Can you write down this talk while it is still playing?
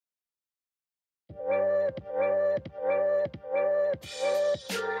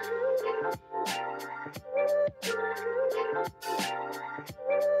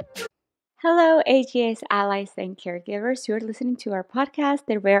Hello, AGS allies and caregivers. You're listening to our podcast,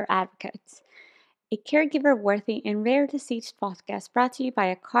 The Rare Advocates, a caregiver-worthy and rare disease podcast brought to you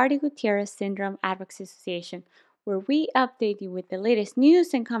by Aicardi Goutieres Syndrome Advocacy Association, where we update you with the latest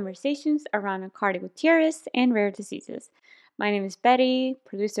news and conversations around Aicardi Goutieres and rare diseases. My name is Betty,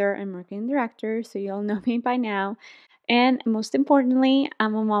 producer and marketing director, so you all know me by now. And most importantly,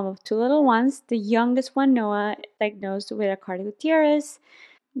 I'm a mom of two little ones, the youngest one, Noah, diagnosed with Aicardi Goutieres.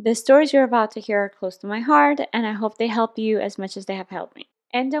 The stories you're about to hear are close to my heart, and I hope they help you as much as they have helped me.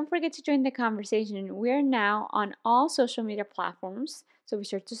 And don't forget to join the conversation. We're now on all social media platforms, so be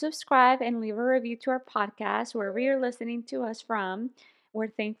sure to subscribe and leave a review to our podcast wherever you're listening to us from. We're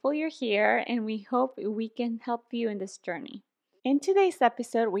thankful you're here, and we hope we can help you in this journey. In today's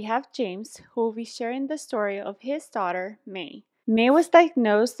episode, we have James, who will be sharing the story of his daughter, May. May was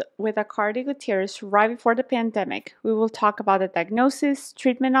diagnosed with Aicardi Goutieres right before the pandemic. We will talk about the diagnosis,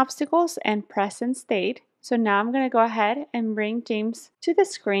 treatment obstacles, and present state. So now I'm going to go ahead and bring James to the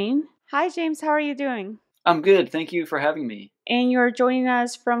screen. Hi, James. How are you doing? I'm good. Thank you for having me. And you're joining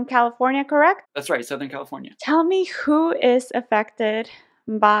us from California, correct? That's right, Southern California. Tell me who is affected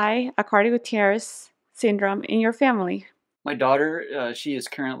by Aicardi Goutieres syndrome in your family. My daughter, she is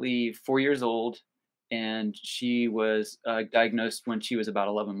currently 4 years old, and she was diagnosed when she was about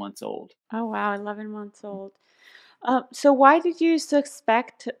 11 months old. Oh, wow, 11 months old. So why did you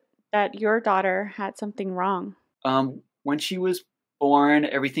suspect that your daughter had something wrong? When she was born,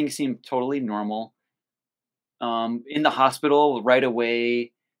 everything seemed totally normal. In the hospital, right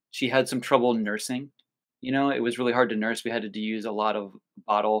away, she had some trouble nursing. You know, it was really hard to nurse. We had to use a lot of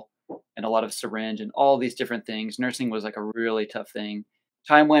bottle and a lot of syringe and all these different things. Nursing was like a really tough thing.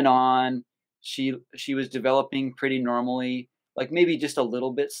 Time went on. She was developing pretty normally, like maybe just a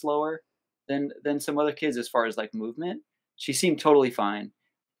little bit slower than some other kids as far as like movement. She seemed totally fine.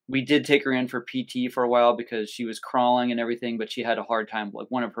 We did take her in for PT for a while because she was crawling and everything, but she had a hard time. Like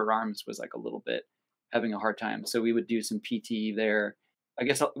one of her arms was like a little bit having a hard time. So we would do some PT there. I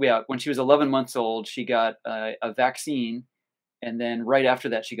guess, yeah, when she was 11 months old, she got a vaccine. And then right after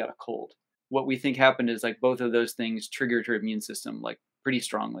that, she got a cold. What we think happened is like both of those things triggered her immune system like pretty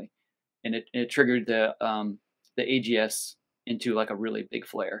strongly. And it triggered the AGS into like a really big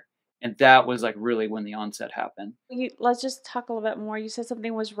flare. And that was like really when the onset happened. Let's just talk a little bit more. You said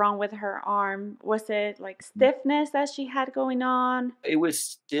something was wrong with her arm. Was it like stiffness that she had going on? It was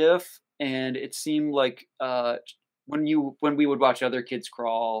stiff, and it seemed like when we would watch other kids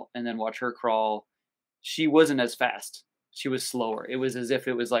crawl and then watch her crawl, she wasn't as fast. She was slower. It was as if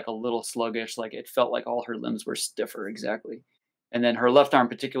it was like a little sluggish. Like it felt like all her limbs were stiffer. Exactly. And then her left arm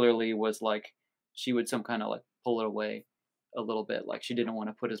particularly was like she would some kind of like pull it away a little bit. Like she didn't want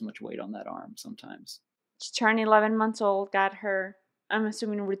to put as much weight on that arm sometimes. She turned 11 months old, got her, I'm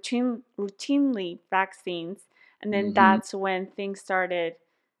assuming, routinely vaccines. And then that's when things started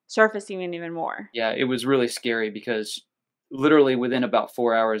surfacing even more. Yeah, it was really scary because literally within about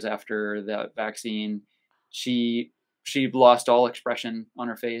 4 hours after that vaccine, she lost all expression on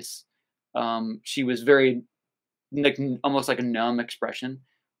her face. She was very almost like a numb expression.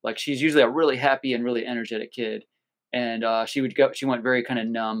 Like she's usually a really happy and really energetic kid, and she went very kind of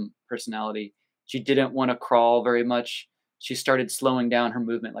numb personality. She didn't want to crawl very much. She started slowing down her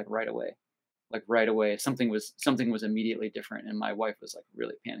movement like right away. Something was immediately different, and my wife was like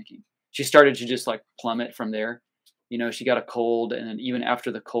really panicking. She started to just like plummet from there. You know, she got a cold, and then even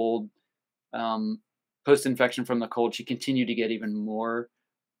after the cold, post-infection from the cold, she continued to get even more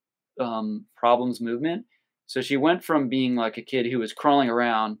problems movement. So she went from being like a kid who was crawling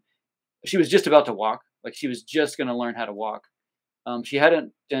around. She was just about to walk. Like she was just going to learn how to walk. She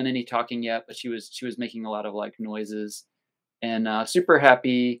hadn't done any talking yet, but she was making a lot of like noises and super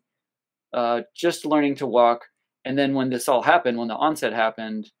happy, just learning to walk. And then when this all happened, when the onset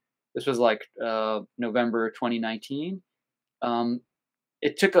happened, this was like November 2019.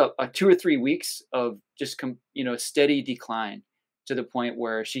 It took a 2 or 3 weeks of just steady decline to the point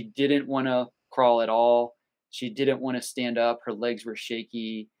where she didn't want to crawl at all. She didn't want to stand up. Her legs were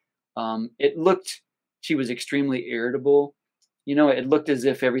shaky. She was extremely irritable. You know, it looked as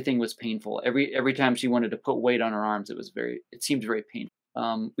if everything was painful. Every time she wanted to put weight on her arms, it seemed very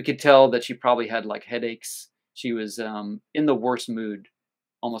painful. We could tell that she probably had like headaches. She was in the worst mood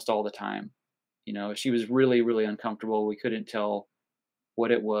almost all the time. You know, she was really, really uncomfortable. We couldn't tell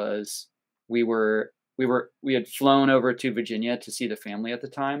what it was. We had flown over to Virginia to see the family at the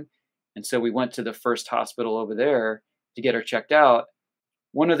time. And so we went to the first hospital over there to get her checked out.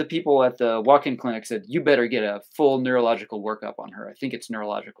 one of the people at the walk-in clinic said, "You better get a full neurological workup on her. I think it's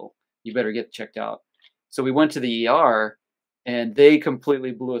neurological. You better get checked out." So we went to the ER, and they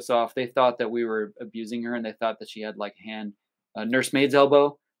completely blew us off. They thought that we were abusing her, and they thought that she had like a nursemaid's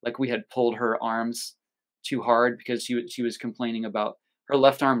elbow, like we had pulled her arms too hard because she was complaining about her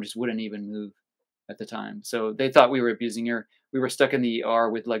left arm just wouldn't even move at the time. So they thought we were abusing her. We were stuck in the ER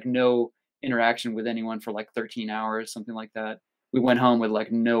with like no interaction with anyone for like 13 hours, something like that. We went home with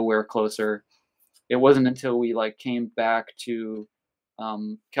like nowhere closer. It wasn't until we like came back to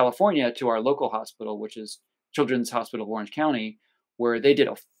California to our local hospital, which is Children's Hospital of Orange County, where they did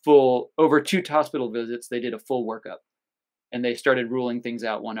a full over two hospital visits. They did a full workup, and they started ruling things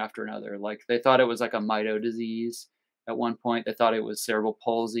out one after another. Like they thought it was like a mito disease at one point. They thought it was cerebral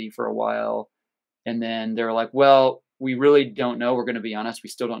palsy for a while, and then they were like, "Well, we really don't know. We're going to be honest. We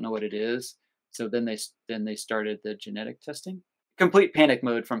still don't know what it is." So then they started the genetic testing. Complete panic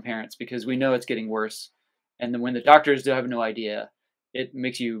mode from parents because we know it's getting worse, and then when the doctors do have no idea, it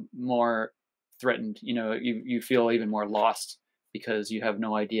makes you more threatened. You feel even more lost because you have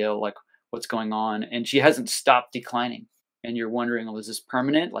no idea like what's going on, and she hasn't stopped declining, and you're wondering, "Oh, is this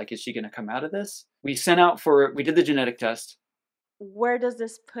permanent? Like, is she going to come out of this?" We did the genetic test. Where does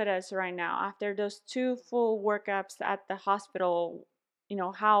this put us right now after those two full workups at the hospital?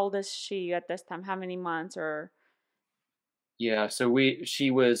 How old is she at this time? How many months or Yeah, so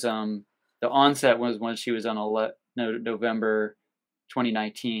she was the onset was when she was on no, November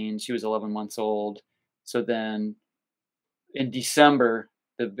 2019. She was 11 months old. So then in December,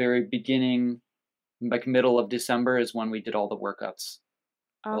 the very beginning, like middle of December, is when we did all the workups.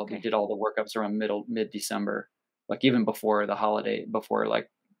 Well, we okay. did all the workups around mid December, like even before the holiday, before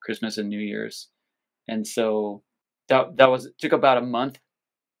like Christmas and New Year's. And so that was took about a month,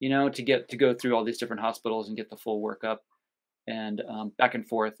 to go through all these different hospitals and get the full workup and back and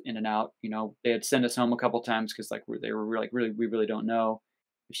forth, in and out. They had sent us home a couple times because like they were like, really, we really don't know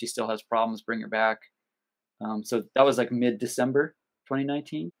if she still has problems. Bring her back. So that was like mid December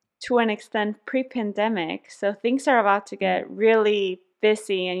 2019. To an extent pre-pandemic, so things are about to Yeah. get really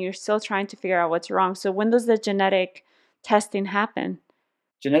busy and you're still trying to figure out what's wrong. So when does the genetic testing happen?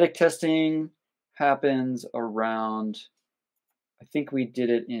 Genetic testing happens around. I think we did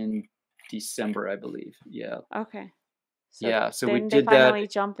it in December, I believe. Yeah, Okay. So yeah. So we then they did that. finally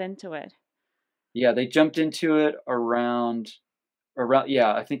jump into it. Yeah, they jumped into it around.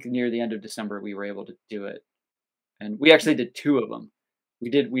 Yeah, I think near the end of December we were able to do it. And we actually did 2 of them. We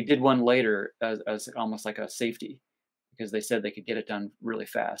did one later as almost like a safety because they said they could get it done really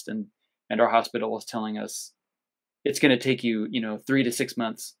fast, and our hospital was telling us it's gonna take you, 3 to 6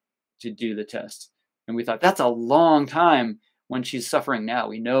 months to do the test. And we thought, "That's a long time when she's suffering now."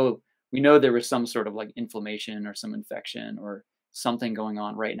 We know there was some sort of, like, inflammation or some infection or something going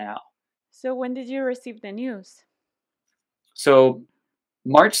on right now. So when did you receive the news? So,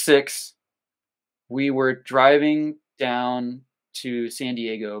 March 6th, we were driving down to San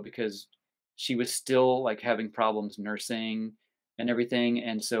Diego because she was still like having problems nursing and everything,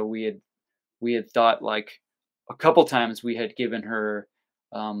 and so we had thought like a couple times we had given her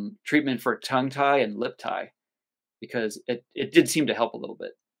treatment for tongue tie and lip tie because it did seem to help a little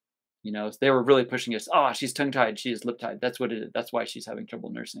bit. They were really pushing us. Oh, she's tongue tied, she is lip tied. That's what it is. That's why she's having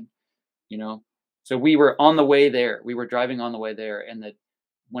trouble nursing. You know, so we were on the way there. We were driving on the way there, and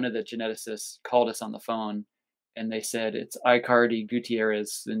one of the geneticists called us on the phone, and they said it's Aicardi-Goutieres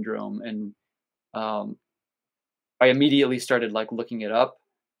Syndrome, and um, I immediately started like looking it up,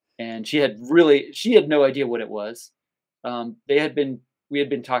 and she had no idea what it was. They had been We had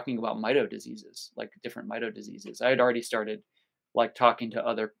been talking about mito diseases, like different mito diseases. I had already started like talking to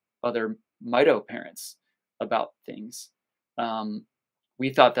other mito parents about things. Um, we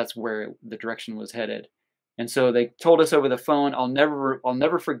thought that's where the direction was headed, and so they told us over the phone. I'll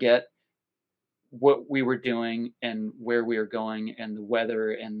never forget what we were doing and where we were going and the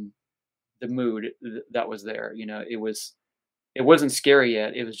weather and the mood that was there. It wasn't scary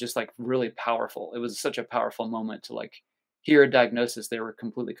yet. It was just like really powerful. It was such a powerful moment to like hear a diagnosis. They were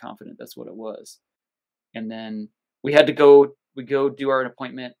completely confident that's what it was. And then we go do our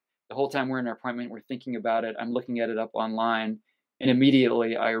appointment. The whole time we're in our appointment, we're thinking about it. I'm looking at it up online, and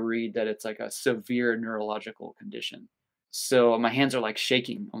immediately I read that it's like a severe neurological condition. So my hands are like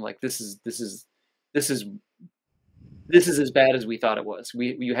shaking. I'm like, this is this is as bad as we thought it was.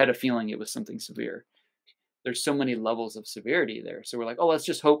 We had a feeling it was something severe. There's so many levels of severity there. So we're like, oh, let's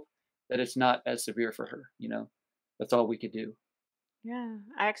just hope that it's not as severe for her. That's all we could do. Yeah,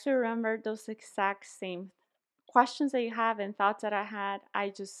 I actually remember those exact same questions that you have and thoughts that I had. I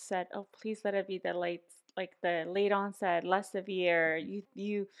just said, "Oh, please let it be the like the late onset, less severe,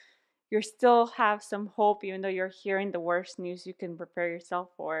 you still have some hope, even though you're hearing the worst news you can prepare yourself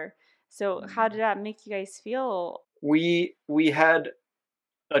for. So how did that make you guys feel? We had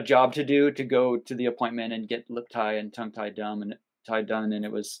a job to do to go to the appointment and get lip tie and tongue tie done and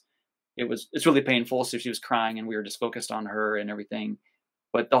it's really painful. So she was crying and we were just focused on her and everything.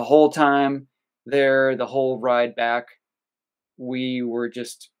 But the whole time there, the whole ride back, we were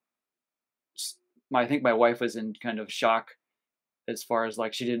just I think my wife was in kind of shock as far as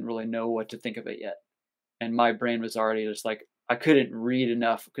like she didn't really know what to think of it yet. And my brain was already just like I couldn't read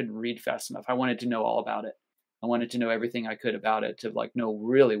enough, couldn't read fast enough. I wanted to know all about it. I wanted to know everything I could about it to like know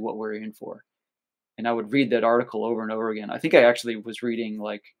really what we're in for. And I would read that article over and over again. I think I actually was reading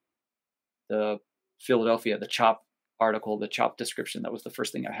like the Philadelphia, the CHOP article, the CHOP description. That was the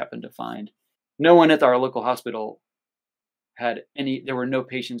first thing I happened to find. No one at our local hospital had any, there were no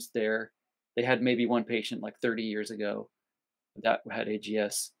patients there. They had maybe one patient like 30 years ago that had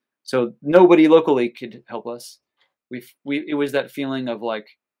AGS. So nobody locally could help us. It was that feeling of like,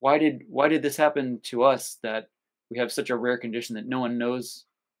 why did this happen to us, that we have such a rare condition that no one knows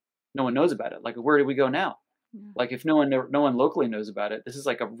about it? Like, where do we go now? Yeah. Like, if no one locally knows about it, this is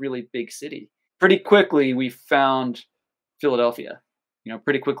like a really big city. Pretty quickly, we found Philadelphia.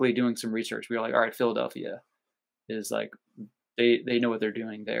 Pretty quickly doing some research, we were like, all right, Philadelphia is like they know what they're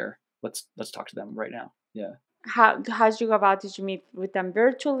doing there. Let's talk to them right now. Yeah. How'd you go about? Did you meet with them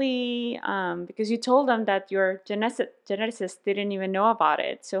virtually? Because you told them that your geneticist didn't even know about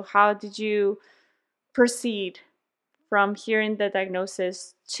it. So how did you proceed from hearing the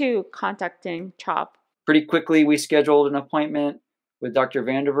diagnosis to contacting CHOP? Pretty quickly, we scheduled an appointment with Dr.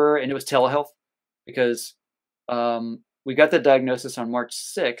 Vandiver, and it was telehealth because we got the diagnosis on March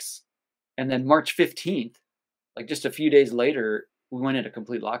 6th, and then March 15th, like just a few days later, we went into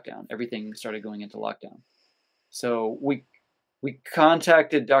complete lockdown. Everything started going into lockdown. So we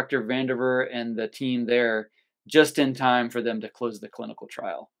contacted Dr. Vandiver and the team there just in time for them to close the clinical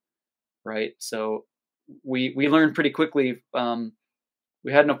trial, right? So we learned pretty quickly.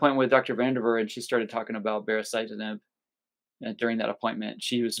 We had an appointment with Dr. Vandiver, and she started talking about baricitinib during that appointment.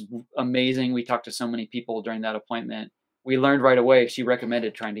 She was amazing. We talked to so many people during that appointment. We learned right away she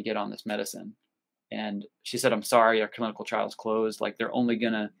recommended trying to get on this medicine. And she said, I'm sorry, our clinical trial is closed. Like, they're only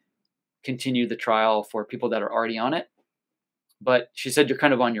going to continue the trial for people that are already on it. But she said, you're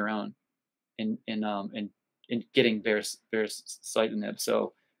kind of on your own in getting baricitinib.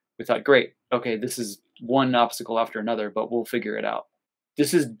 So we thought, great. Okay, this is one obstacle after another, but we'll figure it out.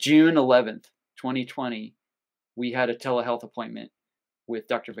 This is June 11th, 2020. We had a telehealth appointment with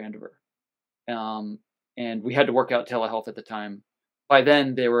Dr. Vandiver. And we had to work out telehealth at the time. By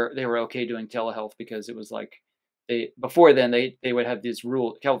then, they were okay doing telehealth because it was like before then they would have these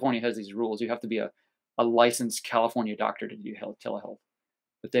rules. California has these rules. You have to be a licensed California doctor to do telehealth.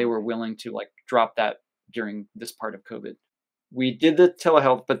 But they were willing to like drop that during this part of COVID. We did the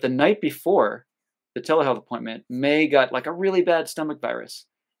telehealth, but the night before the telehealth appointment, May got like a really bad stomach virus,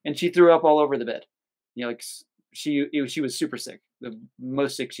 and she threw up all over the bed. Like she was super sick, the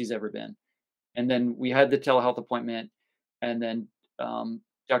most sick she's ever been. And then we had the telehealth appointment, and then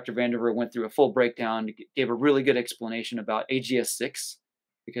Dr. Vandiver went through a full breakdown, gave a really good explanation about AGS6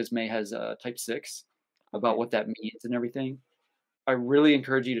 because May has type 6, about what that means and everything. I really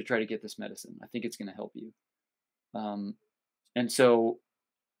encourage you to try to get this medicine. I think it's going to help you. And so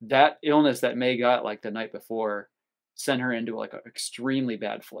that illness that May got like the night before sent her into like an extremely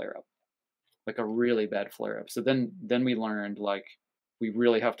bad flare up, like a really bad flare up. So then we learned like we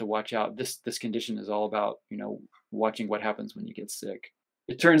really have to watch out. This condition is all about, watching what happens when you get sick.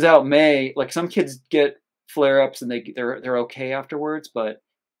 It turns out May, like some kids get flare ups and they're okay afterwards, but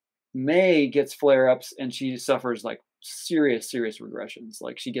May gets flare ups and she suffers like serious regressions.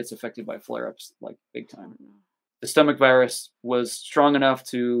 Like she gets affected by flare ups like big time. The stomach virus was strong enough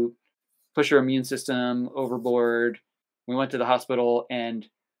to push her immune system overboard. We went to the hospital, and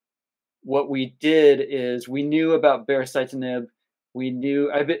what we did is we knew about baricitinib. We knew,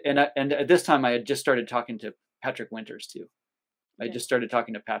 and at this time I had just started talking to Patrick Winters too. I just started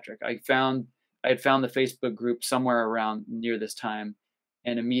talking to Patrick. I had found the Facebook group somewhere around near this time,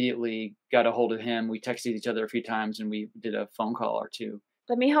 and immediately got a hold of him. We texted each other a few times, and we did a phone call or two.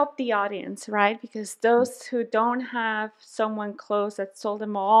 Let me help the audience, right? Because those who don't have someone close that told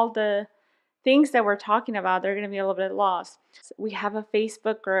them all the things that we're talking about, they're going to be a little bit lost. So we have a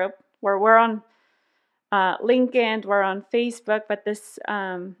Facebook group where we're on LinkedIn, we're on Facebook, but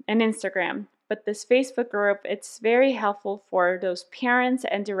and Instagram. but this Facebook group, it's very helpful for those parents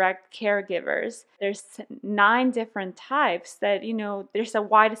and direct caregivers. There's 9 different types that, there's a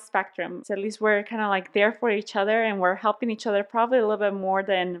wide spectrum. So at least we're kind of like there for each other, and we're helping each other probably a little bit more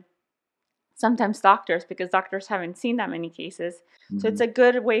than sometimes doctors, because doctors haven't seen that many cases. So it's a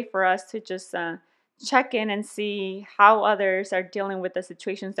good way for us to just check in and see how others are dealing with the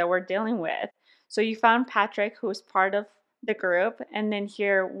situations that we're dealing with. So you found Patrick, who's part of the group, and then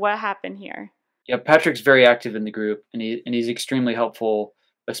here, what happened here? Yeah, Patrick's very active in the group, and he's extremely helpful,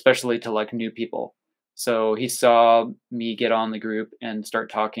 especially to like new people. So he saw me get on the group and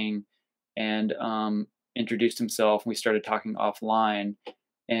start talking, and introduced himself. We started talking offline,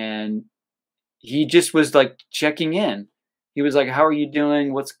 and he just was like checking in. He was like, "How are you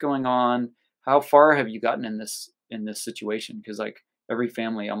doing? What's going on? How far have you gotten in this situation?" Because like every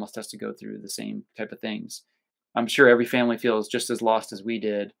family almost has to go through the same type of things. I'm sure every family feels just as lost as we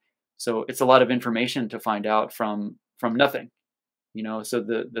did. So it's a lot of information to find out from nothing, So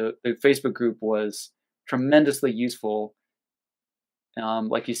the Facebook group was tremendously useful.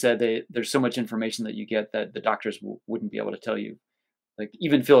 Like you said, there's so much information that you get that the doctors wouldn't be able to tell you. Like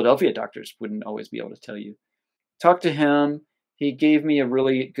even Philadelphia doctors wouldn't always be able to tell you. Talked to him. He gave me a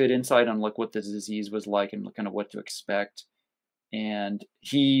really good insight on like what the disease was like and kind of what to expect. And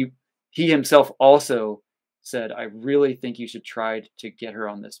he himself also said, "I really think you should try to get her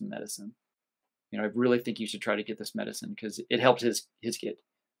on this medicine. I really think you should try to get this medicine because it helped his kid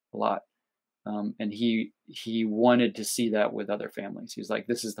a lot." And he wanted to see that with other families. He was like,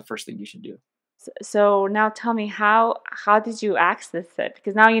 "This is the first thing you should do." So now tell me, how did you access it?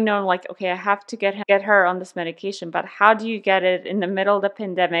 Because now like, okay, I have to get her on this medication, but how do you get it in the middle of the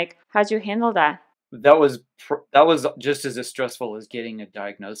pandemic? How'd you handle that? That was just as stressful as getting a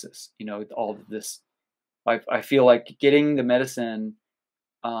diagnosis. All of this. I feel like getting the medicine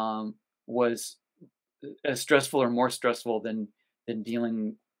was as stressful or more stressful than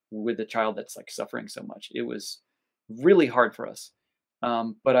dealing with a child that's like suffering so much. It was really hard for us.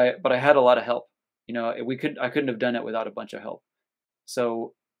 But I had a lot of help. I couldn't have done it without a bunch of help.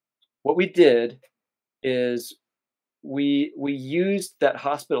 So what we did is we used that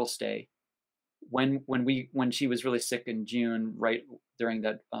hospital stay when she was really sick in June, right during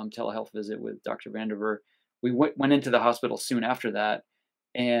that telehealth visit with Dr. Vanderver. We went into the hospital soon after that,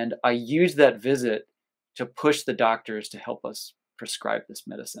 and I used that visit to push the doctors to help us prescribe this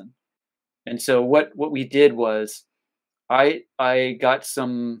medicine. And so what we did was I got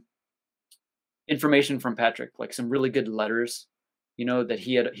some information from Patrick, like some really good letters,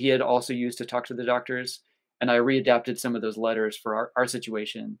 that he had also used to talk to the doctors, and I readapted some of those letters for our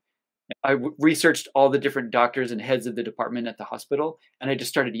situation. I researched all the different doctors and heads of the department at the hospital, and I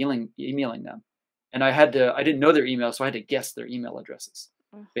just started emailing them. And I didn't know their email, so I had to guess their email addresses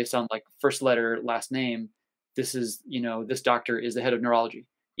based on like first letter, last name. This is, this doctor is the head of neurology.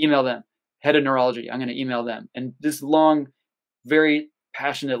 Email them. Head of neurology. I'm going to email them. And this long, very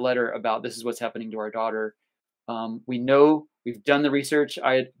passionate letter about this is what's happening to our daughter. We know we've done the research.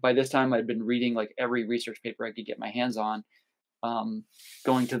 By this time I'd been reading like every research paper I could get my hands on,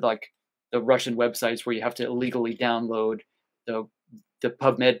 going to like the Russian websites where you have to illegally download the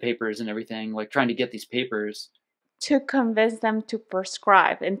PubMed papers and everything, like trying to get these papers to convince them to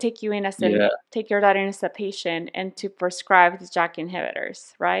prescribe and take you in as take your daughter in as a patient and to prescribe the JAK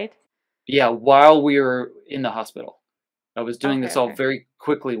inhibitors, right? Yeah, while we were in the hospital. I was doing this all very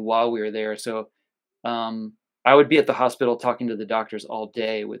quickly while we were there. So I would be at the hospital talking to the doctors all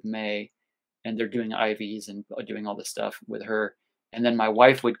day with May, and they're doing IVs and doing all this stuff with her. And then my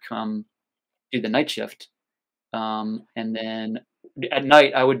wife would come do the night shift. And then at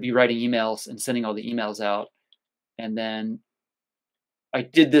night, I would be writing emails and sending all the emails out. And then I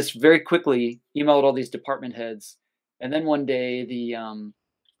did this very quickly, emailed all these department heads. And then one day, the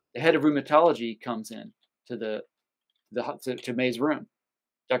head of rheumatology comes in to May's room,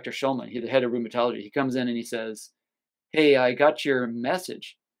 Dr. Schulman, the head of rheumatology. He comes in and he says, "Hey, I got your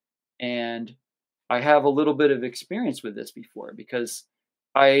message, and I have a little bit of experience with this before because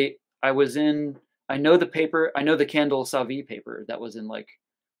I know the paper, I know the Candle Savi paper that was in like,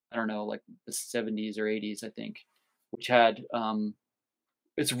 I don't know, like the 70s or 80s, I think, which had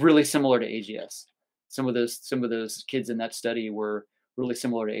it's really similar to AGS. Some of those kids in that study were really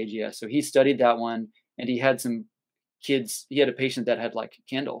similar to AGS. So he studied that one, and he had some kids. He had a patient that had like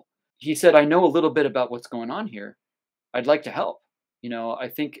Candle. He said, "I know a little bit about what's going on here. I'd like to help. I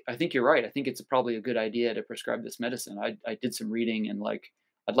think you're right. I think it's probably a good idea to prescribe this medicine. I did some reading, and like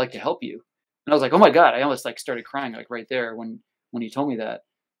I'd like to help you." And I was like, "Oh my God!" I almost like started crying like right there when he told me that.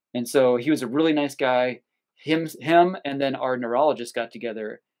 And so he was a really nice guy. Him, and then our neurologist got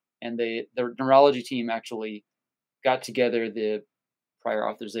together, and the neurology team actually got together the prior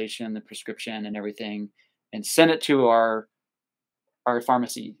authorization, the prescription, and everything, and sent it to our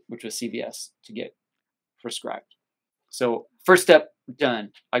pharmacy, which was CVS, to get prescribed. So first step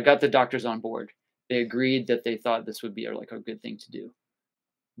done. I got the doctors on board. They agreed that they thought this would be like a good thing to do.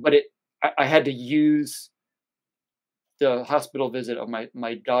 But I had to use the hospital visit of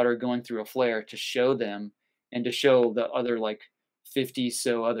my daughter going through a flare to show them, and to show the other like 50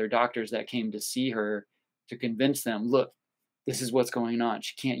 so other doctors that came to see her, to convince them, look, this is what's going on.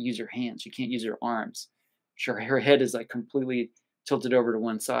 She can't use her hands. She can't use her arms. Her head is like completely tilted over to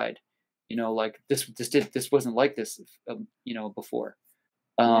one side. Like this wasn't like this, before.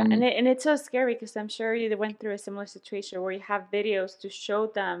 Yeah, and it's so scary because I'm sure you went through a similar situation where you have videos to show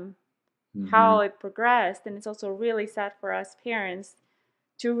them how Mhm, it progressed, and it's also really sad for us parents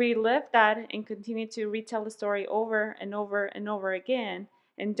to relive that and continue to retell the story over and over and over again,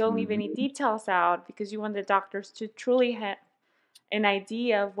 and don't leave any mhm. details out because you want the doctors to truly have an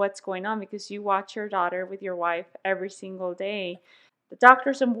idea of what's going on, because you watch your daughter with your wife every single day. The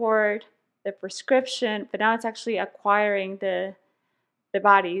doctor's on board, the prescription, but now it's actually acquiring the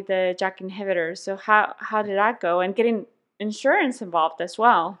body, the JAK inhibitors. So how did that go? And getting insurance involved as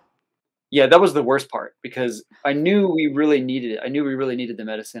well. Yeah, that was the worst part, because I knew we really needed it. I knew we really needed the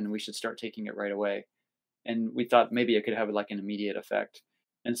medicine, and we should start taking it right away. And we thought maybe it could have like an immediate effect.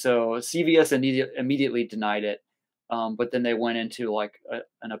 And so CVS immediately denied it. But then they went into like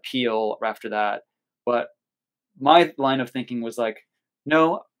an appeal after that. But my line of thinking was like,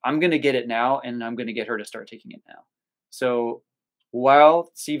 no, I'm going to get it now, and I'm going to get her to start taking it now. So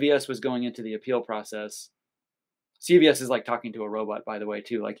while CVS was going into the appeal process, CVS is like talking to a robot, by the way,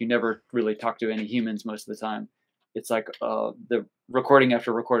 too. Like, you never really talk to any humans most of the time. It's like the recording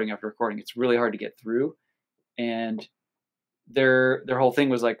after recording after recording. It's really hard to get through. And their whole thing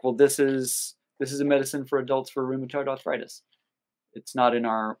was like, well, this is a medicine for adults for rheumatoid arthritis. It's not in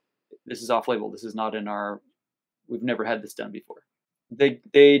our. This is off label. This is not in our. We've never had this done before.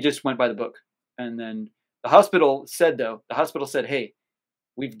 They just went by the book. And then the hospital said, hey,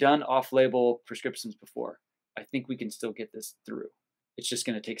 we've done off label prescriptions before. I think we can still get this through. It's just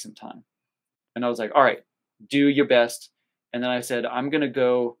going to take some time. And I was like, all right, do your best. And then I said, I'm going to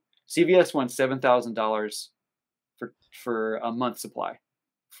go. CVS wants $7,000 for a month supply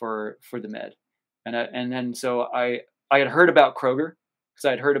for the med. And then so I had heard about Kroger, because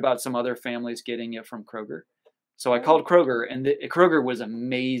I had heard about some other families getting it from Kroger. So I called Kroger, and Kroger was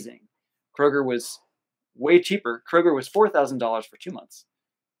amazing. Kroger was way cheaper. Kroger was $4,000 for 2 months.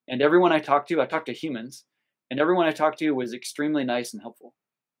 And everyone I talked to humans, and everyone I talked to was extremely nice and helpful.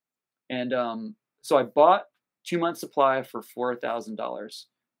 And so I bought 2 months supply for $4,000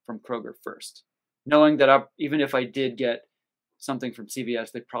 from Kroger first, knowing that even if I did get something from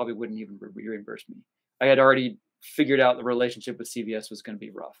CVS, they probably wouldn't even reimburse me. I had already figured out the relationship with CVS was going to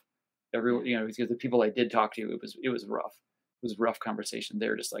be rough. Because the people I did talk to, it was rough. It was a rough conversation.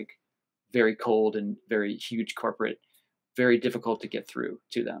 They're just like very cold and very huge corporate, very difficult to get through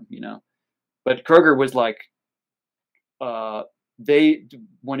to them, But Kroger was like, they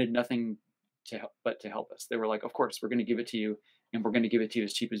wanted nothing but to help us. They were like, of course, we're going to give it to you, and we're going to give it to you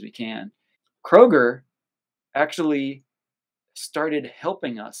as cheap as we can. Kroger actually started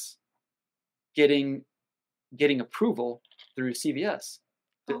helping us getting approval through CVS.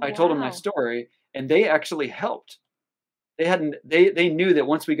 Oh, I told them my wow. story, and they actually helped. They knew that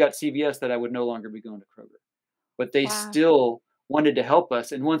once we got CVS that I would no longer be going to Kroger, but they Wow. still wanted to help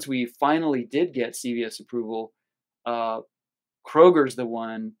us. And once we finally did get CVS approval, Kroger's the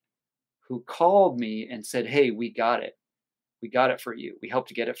one who called me and said, "Hey, we got it. We got it for you. We helped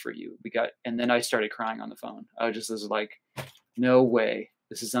to get it for you. And then I started crying on the phone. I was like, no way.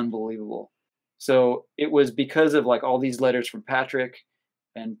 This is unbelievable. So it was because of like all these letters from Patrick,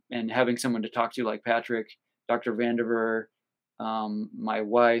 and having someone to talk to like Patrick, Dr. Vandiver, my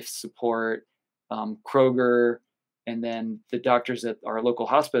wife's support, Kroger, and then the doctors at our local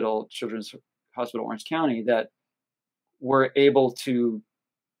hospital, Children's Hospital Orange County, that were able to,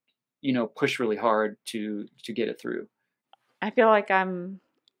 push really hard to get it through. I feel like I'm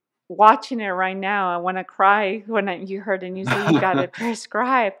watching it right now. I want to cry when you heard the news that you got it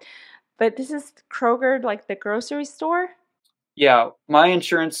prescribed. But this is Kroger, like the grocery store? Yeah, my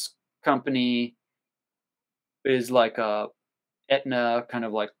insurance company is like a Aetna, kind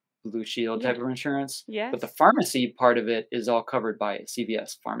of like Blue Shield Yeah. type of insurance, but the Yes. pharmacy part of it is all covered by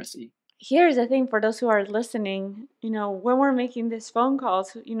CVS Pharmacy. Here's the thing for those who are listening, when we're making these phone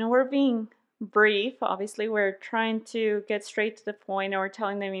calls, we're being brief. Obviously, we're trying to get straight to the point, and we're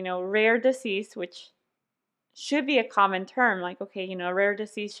telling them, rare disease, which should be a common term. Like, okay, rare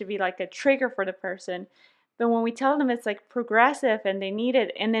disease should be like a trigger for the person. But when we tell them it's like progressive and they need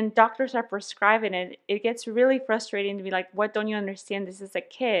it, and then doctors are prescribing it, it gets really frustrating to be like, what don't you understand? This is a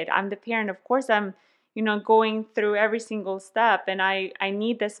kid. I'm the parent. Of course, I'm, going through every single step, and I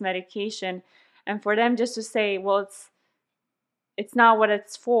need this medication. And for them just to say, well, it's not what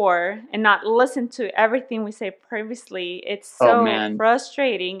it's for, and not listen to everything we say previously, it's Oh so man,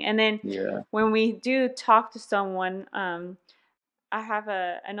 frustrating. And then yeah. when we do talk to someone, I have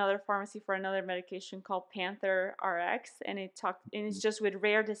another pharmacy for another medication called Panther RX, and it's just with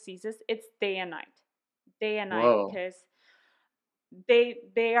rare diseases. It's day and night, Whoa. because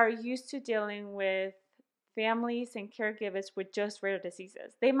they are used to dealing with families and caregivers with just rare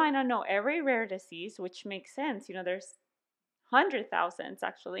diseases. They might not know every rare disease, which makes sense. There's hundred thousands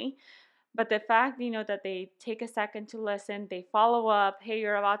actually. But the fact, that they take a second to listen, they follow up, hey,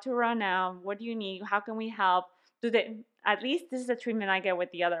 you're about to run out. What do you need? How can we help? At least this is the treatment I get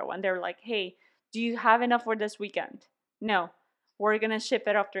with the other one. They're like, hey, do you have enough for this weekend? No, we're going to ship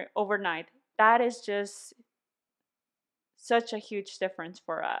it overnight. That is just such a huge difference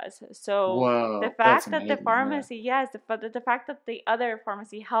for us. So the Whoa, that's fact that the amazing. Yeah. pharmacy, yes, the fact that the other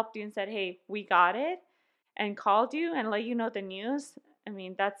pharmacy helped you and said, hey, we got it, and called you and let you know the news, I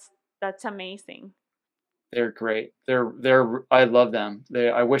mean, that's amazing. They're great. I love them.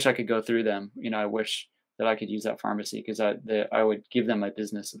 I wish I could go through them. I wish that I could use that pharmacy because I would give them my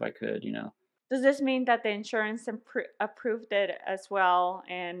business if I could. Does this mean that the insurance approved it as well,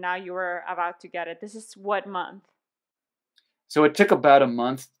 and now you were about to get it? This is what month? So it took about a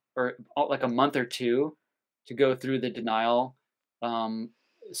month or like a month or two to go through the denial. Um,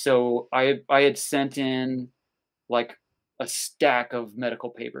 so I had sent in like a stack of medical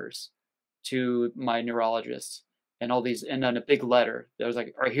papers to my neurologist and all these, and then a big letter that was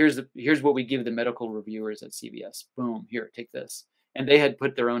like, all right, here's what we give the medical reviewers at CVS. Boom, here, take this. And they had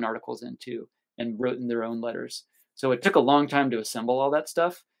put their own articles in too and wrote in their own letters. So it took a long time to assemble all that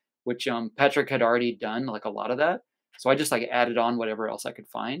stuff, which Patrick had already done like a lot of that. So I just like added on whatever else I could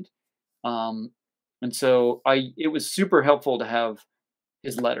find. Um, and so it was super helpful to have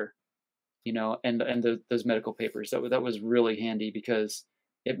his letter, and those medical papers. That was really handy because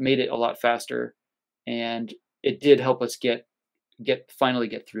it made it a lot faster, and it did help us finally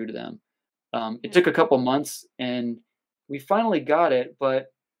get through to them. It took a couple months, and we finally got it.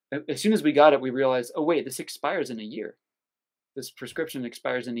 But as soon as we got it, we realized, oh wait, this expires in a year. This prescription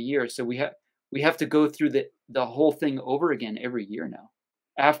expires in a year, so we have to go through the whole thing over again every year now.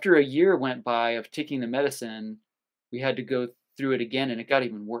 After a year went by of taking the medicine, we had to go through it again, and it got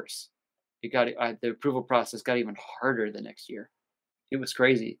even worse. The approval process got even harder the next year. It was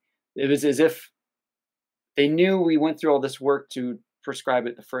crazy. It was as if they knew we went through all this work to prescribe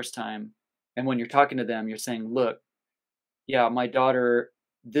it the first time. And when you're talking to them, you're saying, look, yeah, my daughter,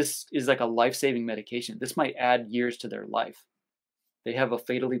 this is like a life-saving medication. This might add years to their life. They have a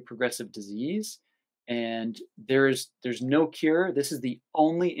fatally progressive disease, and there's no cure. This is the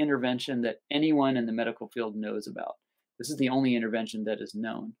only intervention that anyone in the medical field knows about. This is the only intervention that is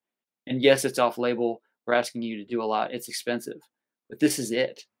known. And yes, it's off label. We're asking you to do a lot. It's expensive, but this is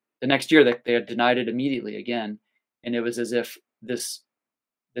it. The next year they had denied it immediately again. And it was as if this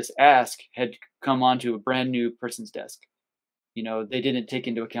ask had come onto a brand new person's desk. They didn't take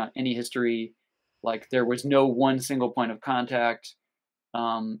into account any history. Like there was no one single point of contact.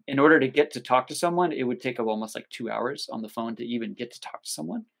 In order to get to talk to someone, it would take up almost like 2 hours on the phone to even get to talk to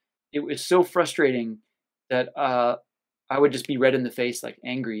someone. It was so frustrating that I would just be red in the face, like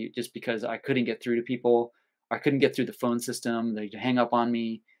angry, just because I couldn't get through to people. I couldn't get through the phone system. They'd hang up on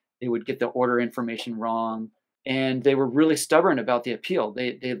me. They would get the order information wrong. And they were really stubborn about the appeal.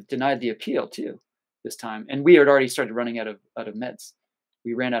 They denied the appeal too this time. And we had already started running out of meds.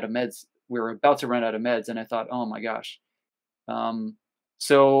 We ran out of meds. We were about to run out of meds. And I thought, oh my gosh.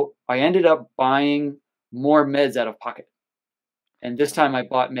 So I ended up buying more meds out of pocket. And this time I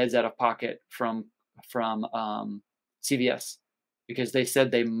bought meds out of pocket from CVS because they said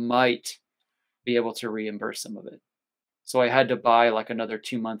they might be able to reimburse some of it. So I had to buy like another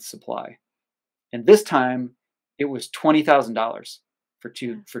 2 months supply. And this time it was $20,000 for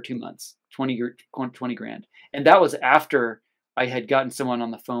 2 months, 20 grand. And that was after I had gotten someone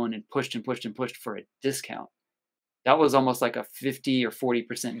on the phone and pushed and pushed and pushed for a discount. That was almost like a 50 or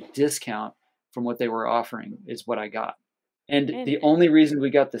 40% discount from what they were offering is what I got. And the only reason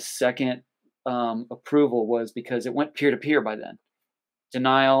we got the second approval was because it went peer-to-peer by then.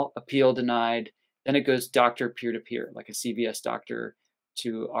 Denial, appeal denied. Then it goes doctor peer-to-peer, like a CVS doctor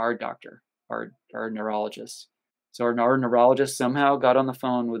to our doctor, our neurologist. So our neurologist somehow got on the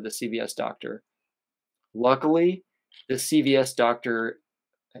phone with the CVS doctor Luckily, the CVS doctor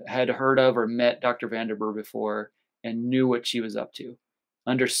had heard of or met Dr. Vanderburg before and knew what she was up to,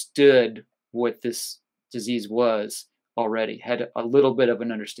 understood what this disease was already, had a little bit of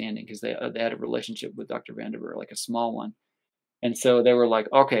an understanding because they had a relationship with Dr. Vanderburg, like a small one. And so they were like,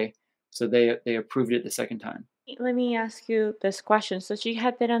 okay, so they approved it the second time. Let me ask you this question. So she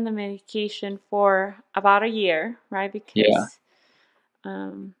had been on the medication for about a year, right? Yeah.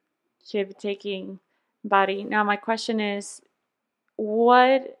 Because she had been taking body. Now my question is,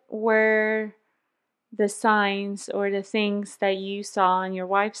 what were the signs or the things that you saw and your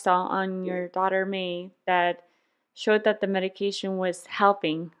wife saw on your daughter May that showed that the medication was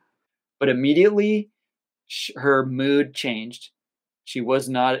helping? But immediately her mood changed. She was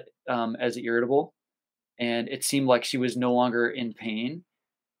not as irritable, and it seemed like she was no longer in pain.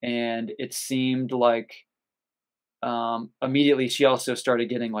 And it seemed like immediately she also started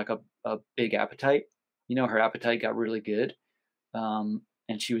getting like a big appetite. You know, her appetite got really good, and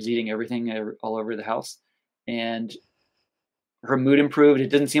she was eating everything all over the house. And her mood improved. It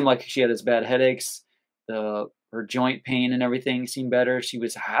didn't seem like she had as bad headaches. Her joint pain and everything seemed better. She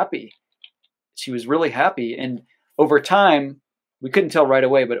was happy. She was really happy. And over time, we couldn't tell right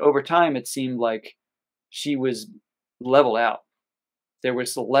away, but over time, it seemed like she was leveled out. There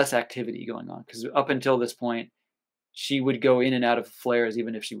was less activity going on because up until this point, she would go in and out of flares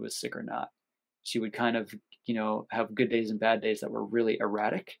even if she was sick or not. She would kind of, have good days and bad days that were really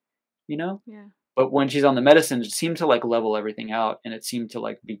erratic, you know? Yeah. But when she's on the medicine, it seemed to like level everything out, and it seemed to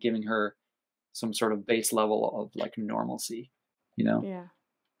like be giving her some sort of base level of like normalcy, you know? Yeah.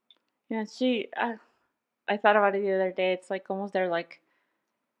 Yeah. I thought about it the other day. It's like almost they're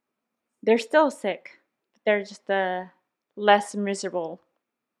still sick, but they're just a less miserable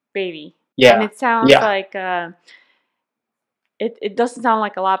baby. And Yeah. it sounds Yeah. like it doesn't sound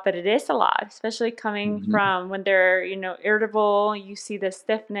like a lot, but it is a lot, especially coming Mhm. from when they're, irritable. You see the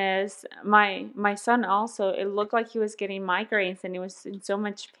stiffness. My son also, it looked like he was getting migraines and he was in so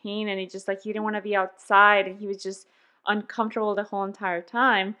much pain, and he just like he didn't want to be outside, and he was just uncomfortable the whole entire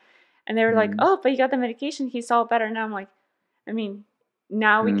time. And they were like, Mhm. "Oh, but you got the medication. He's all better now." I'm like, I mean,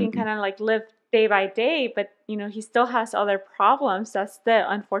 now we can Mhm. kind of like live day by day, but he still has other problems. That's the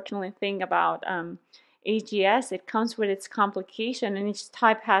unfortunate thing about AGS. It comes with its complication, and each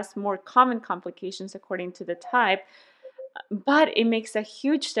type has more common complications according to the type. But it makes a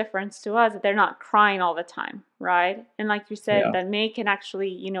huge difference to us that they're not crying all the time, right? And like you said, Yeah. that May can actually,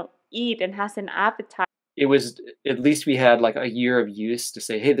 eat and has an appetite. It was at least we had like a year of use to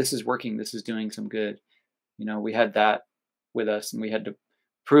say, "Hey, this is working. This is doing some good." We had that with us, and we had to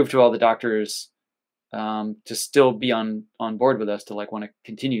prove to all the doctors to still be on board with us to like want to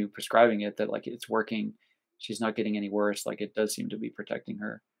continue prescribing it, that like it's working. She's not getting any worse. Like it does seem to be protecting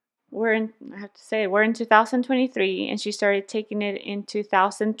her. I have to say, we're in 2023, and she started taking it in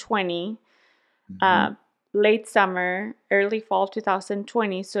 2020. Mhm. uh, Late summer, early fall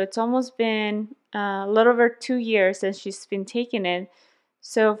 2020. So it's almost been a little over 2 years since she's been taking it.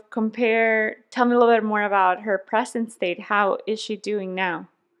 So tell me a little bit more about her present state. How is she doing now?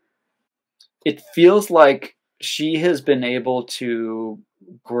 It feels like she has been able to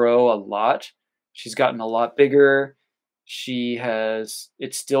grow a lot. She's gotten a lot bigger.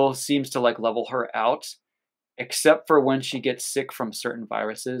 It still seems to like level her out, except for when she gets sick from certain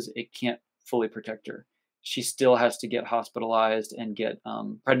viruses, it can't fully protect her. She still has to get hospitalized and get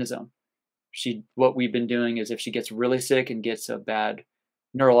prednisone. What we've been doing is if she gets really sick and gets a bad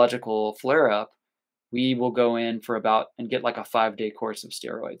neurological flare up, we will go in for about and get like a 5-day course of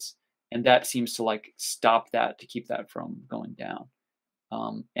steroids, and that seems to like stop that, to keep that from going down.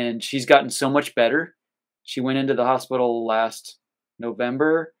 And she's gotten so much better. She went into the hospital last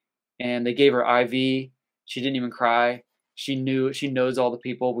November, and they gave her IV. She didn't even cry. She knows all the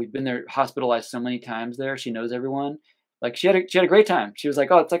people. We've been there hospitalized so many times there. She knows everyone. Like she had a great time. She was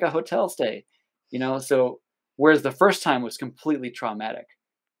like, "Oh, it's like a hotel stay," So whereas the first time was completely traumatic,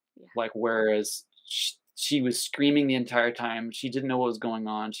 Yeah. like whereas she was screaming the entire time. She didn't know what was going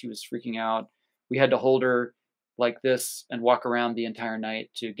on. She was freaking out. We had to hold her like this and walk around the entire night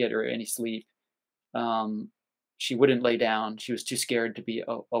to get her any sleep. Um, she wouldn't lay down. She was too scared to be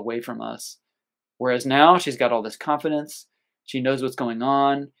away from us. Whereas now she's got all this confidence. She knows what's going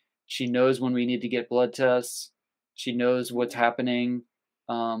on. She knows when we need to get blood tests. She knows what's happening.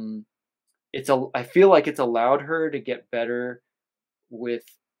 Um, I feel like it's allowed her to get better with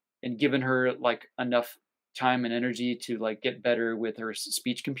and given her like enough time and energy to like get better with her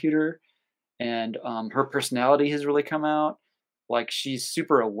speech computer, and her personality has really come out. Like she's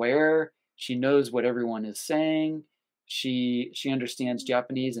super aware. She knows what everyone is saying. She understands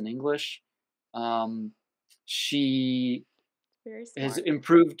Japanese and English. she Very has smart.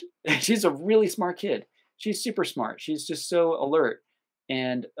 improved. She's a really smart kid. She's super smart. She's just so alert.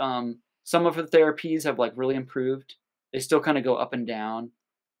 And some of her therapies have like really improved. They still kind of go up and down,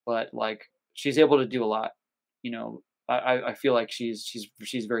 but like she's able to do a lot. You know, I feel like she's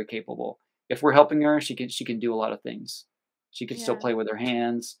very capable. If we're helping her, she can do a lot of things. She can still Yeah. play with her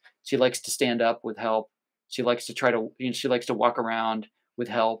hands. She likes to stand up with help. She likes to try to, she likes to walk around with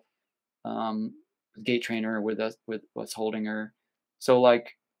help. Um, Gait trainer with us, with what's holding her. So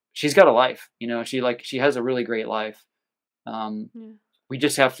like she's got a life, you know. She has a really great life. Um, Yeah.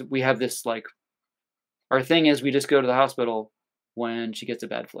 we have this like, our thing is we just go to the hospital when she gets a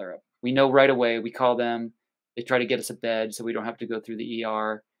bad flare up. We know right away. We call them. They try to get us a bed so we don't have to go through the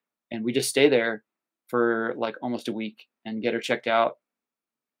ER, and we just stay there for like almost a week and get her checked out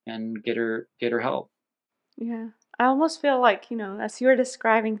and get her help. Yeah. I almost feel like, as you're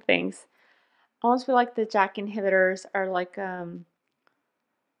describing things, I almost feel like the JAK inhibitors are like a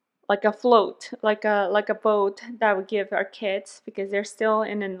float, like a boat that we give our kids because they're still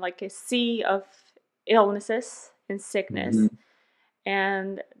in like a sea of illnesses and Hmm. sickness.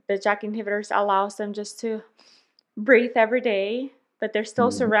 And the JAK inhibitors allows them just to breathe every day, but they're still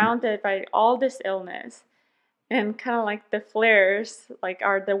Hmm. surrounded by all this illness. And kind of like the flares like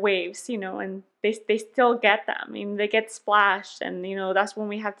are the waves, and they still get them. I mean, they get splashed, and that's when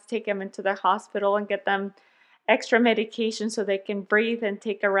we have to take them into the hospital and get them extra medication so they can breathe and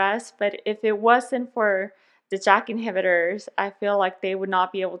take a rest. But if it wasn't for the JAK inhibitors, I feel like they would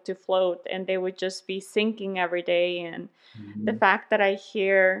not be able to float and they would just be sinking every day. And the Hmm. fact that I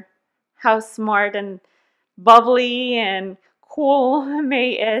hear how smart and bubbly and cool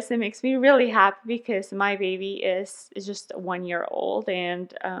May is, it makes me really happy because my baby is just 1 year old,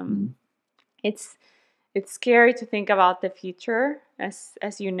 and it's it's scary to think about the future, as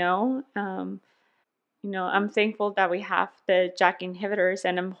you know. I'm thankful that we have the JAK inhibitors,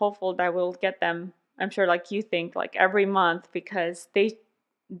 and I'm hopeful that we'll get them. I'm sure, like you think, like every month because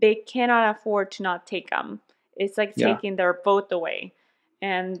they cannot afford to not take them. It's like Yeah. taking their boat away,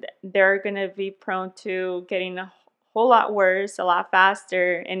 and they're gonna be prone to getting a whole lot worse, a lot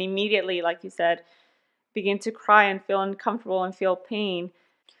faster, and immediately, like you said, begin to cry and feel uncomfortable and feel pain.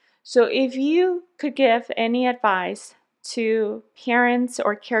 So, if you could give any advice to parents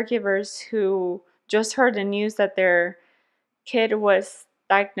or caregivers who just heard the news that their kid was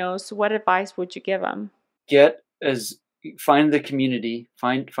diagnosed, what advice would you give them? Get as Find the community,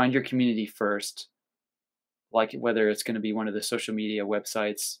 find your community first, like whether it's going to be one of the social media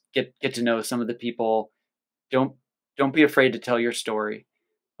websites. Get to know some of the people. don't don't be afraid to tell your story.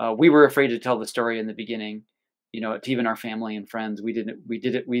 We were afraid to tell the story in the beginning, you know, to even our family and friends. We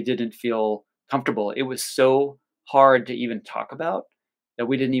didn't feel comfortable. It was so hard to even talk about that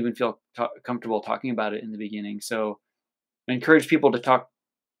we didn't even feel comfortable talking about it in the beginning. So I encourage people to talk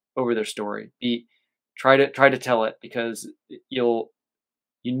over their story. Be Try to tell it, because you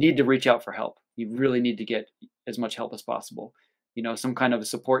need to reach out for help. You really need to get as much help as possible. You know, some kind of a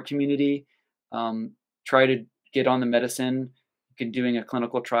support community. Um, Try to get on the medicine, doing a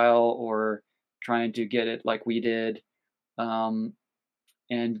clinical trial or trying to get it like we did, um,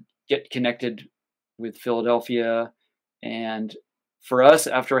 and get connected with Philadelphia. And for us,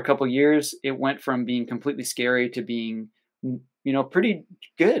 after a couple years, it went from being completely scary to being, pretty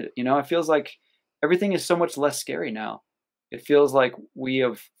good. You know, it feels like everything is so much less scary now. It feels like we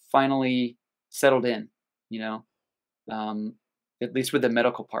have finally settled in, you know, um, at least with the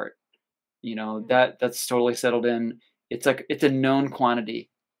medical part, that's totally settled in. It's like, it's a known quantity.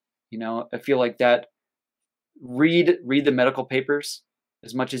 I feel like that. Read the medical papers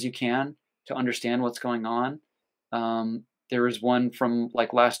as much as you can to understand what's going on. There was one from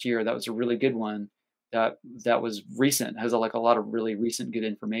like last year that was a really good one, that was recent, has like a lot of really recent good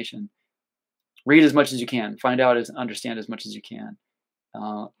information. Read as much as you can, find out as understand as much as you can,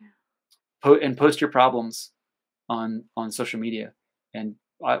 uh, and post your problems on social media. And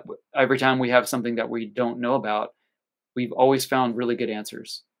I, every time we have something that we don't know about, we've always found really good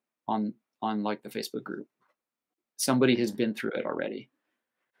answers on like the Facebook group. Somebody has Yeah. been through it already.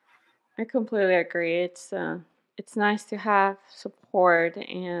 I completely agree. It's nice to have support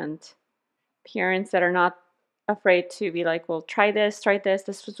and parents that are not afraid to be like, well, try this, try this.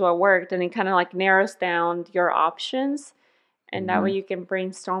 This was what worked, and it kind of like narrows down your options, and that way Mhm. you can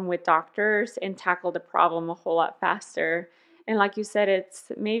brainstorm with doctors and tackle the problem a whole lot faster. And like you said,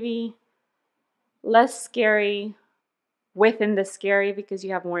 it's maybe less scary within the scary because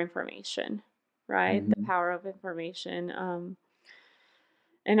you have more information, right? The Mhm. power of information.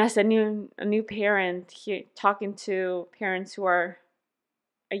 And as a new parent, talking to parents who are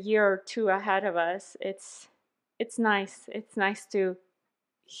a year or two ahead of us, it's nice. It's nice to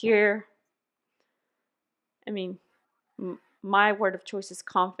hear. I mean, my word of choice is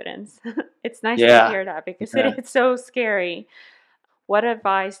confidence. It's nice to Yeah. hear that because Yeah. it is so scary. What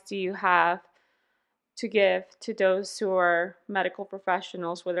advice do you have to give to those who are medical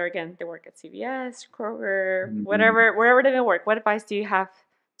professionals, whether again they work at CVS, Kroger, Mhm. whatever, wherever they may work? What advice do you have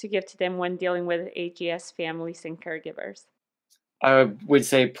to give to them when dealing with AGS families and caregivers? I would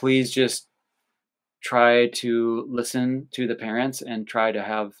say please just try to listen to the parents and try to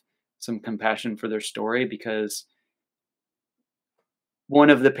have some compassion for their story, because one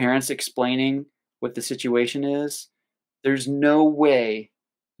of the parents explaining what the situation is, there's no way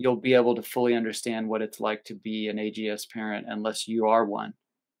you'll be able to fully understand what it's like to be an AGS parent unless you are one.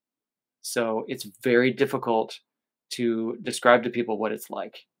 So it's very difficult to describe to people what it's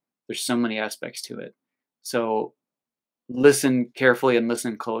like. There's so many aspects to it. So listen carefully and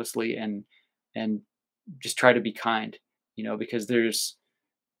listen closely, and just try to be kind, because there's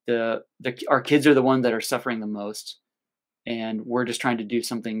the our kids are the ones that are suffering the most, and we're just trying to do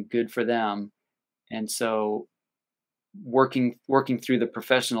something good for them. And so working through the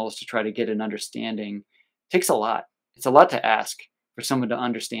professionals to try to get an understanding takes a lot. It's a lot to ask for someone to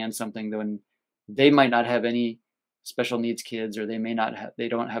understand something when they might not have any special needs kids, or they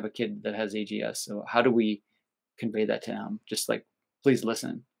don't have a kid that has AGS. So how do we convey that to them? Just like, please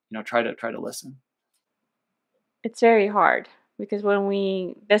listen. Try to listen. It's very hard because when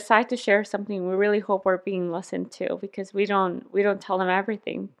we decide to share something, we really hope we're being listened to because we don't tell them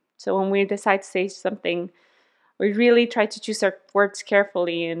everything. So when we decide to say something, we really try to choose our words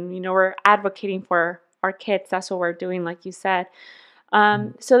carefully, and we're advocating for our kids. That's what we're doing, like you said.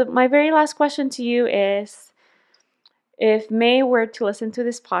 So my very last question to you is, if May were to listen to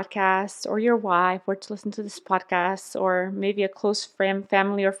this podcast, or your wife were to listen to this podcast, or maybe a close friend,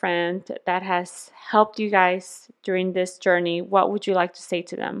 family, or friend that has helped you guys during this journey, what would you like to say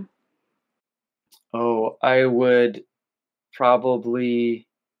to them? Oh, I would probably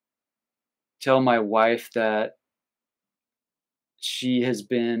tell my wife that she has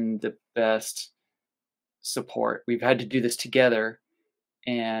been the best support. We've had to do this together,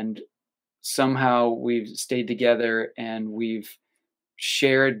 and somehow we've stayed together, and we've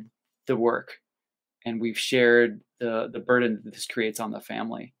shared the work, and we've shared the burden that this creates on the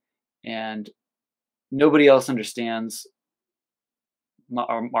family. And nobody else understands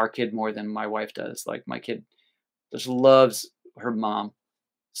our kid more than my wife does. Like, my kid just loves her mom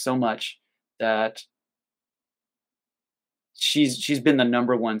so much that she's been the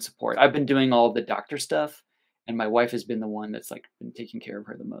number one support. I've been doing all the doctor stuff, and my wife has been the one that's like been taking care of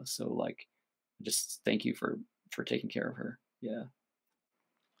her the most. So, like, just thank you for taking care of her. Yeah.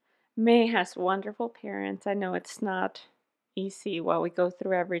 May has wonderful parents. I know it's not easy what we go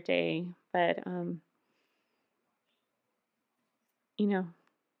through every day, but you know,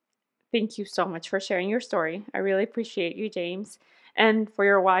 thank you so much for sharing your story. I really appreciate you, James, and for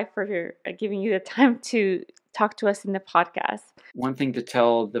your wife for giving you the time to talk to us in the podcast. One thing to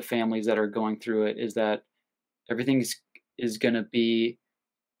tell the families that are going through it is that everything is going to be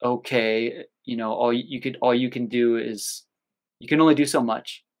okay. All you can do is, you can only do so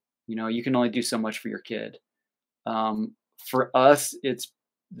much. You can only do so much for your kid. For us, it's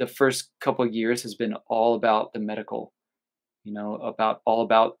the first couple of years has been all about the medical, all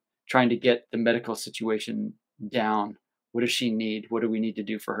about trying to get the medical situation down. What does she need? What do we need to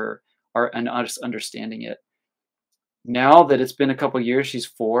do for her? And us understanding it. Now that it's been a couple of years, she's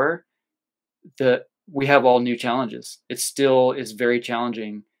 4. We have all new challenges. It still is very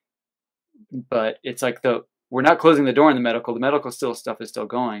challenging, but it's like we're not closing the door on the medical. The medical still stuff is still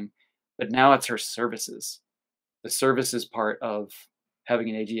going, but now it's her services. The services part of having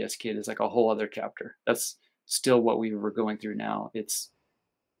an AGS kid is like a whole other chapter. That's still what we were going through now.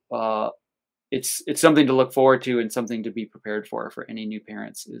 Uh, it's something to look forward to, and something to be prepared for any new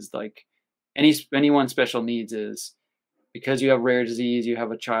parents. Is like anyone special needs is, because you have rare disease, you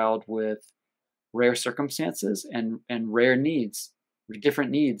have a child with rare circumstances and rare needs,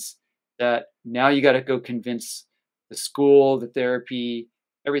 different needs, that now you got to go convince the school, the therapy,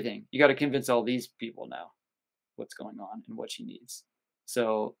 everything. You got to convince all these people now what's going on and what she needs.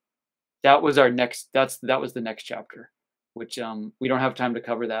 So that was that was the next chapter, which we don't have time to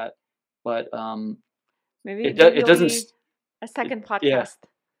cover that, but Maybe it it'll doesn't. be a second Yeah. podcast.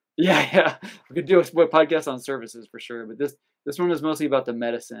 Yeah. We could do a podcast on services for sure, but this one is mostly about the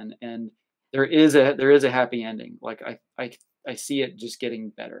medicine, and there is a happy ending. Like, I see it just getting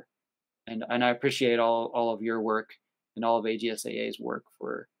better, and I appreciate all of your work and all of AGSAA's work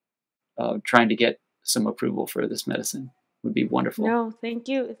for trying to get some approval for this medicine. would be wonderful. No, thank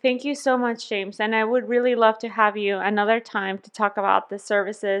you. Thank you so much, James. And I would really love to have you another time to talk about the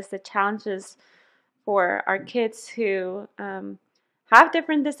services, the challenges for our kids who have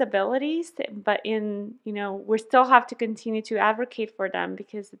different disabilities, but we still have to continue to advocate for them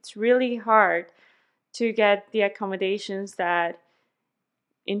because it's really hard to get the accommodations that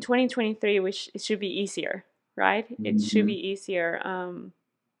in 2023, which it should be easier, right? It should be easier.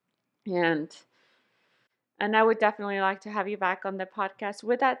 And I would definitely like to have you back on the podcast.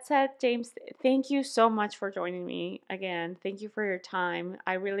 With that said, James, thank you so much for joining me again. Thank you for your time.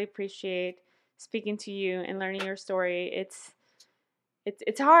 I really appreciate speaking to you and learning your story. It's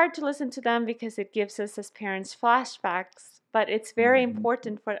hard to listen to them because it gives us as parents flashbacks, but it's very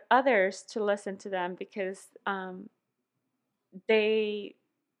important for others to listen to them because they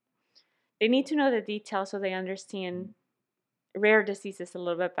need to know the details so they understand rare diseases a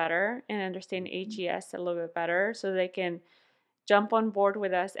little bit better and understand AGS a little bit better so they can jump on board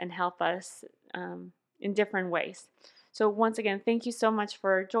with us and help us in different ways. So once again, thank you so much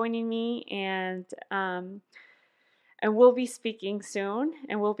for joining me, and we'll be speaking soon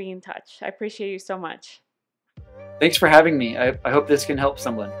and we'll be in touch. I appreciate you so much. Thanks for having me. I hope this can help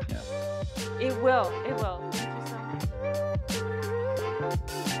someone. Yeah. It will.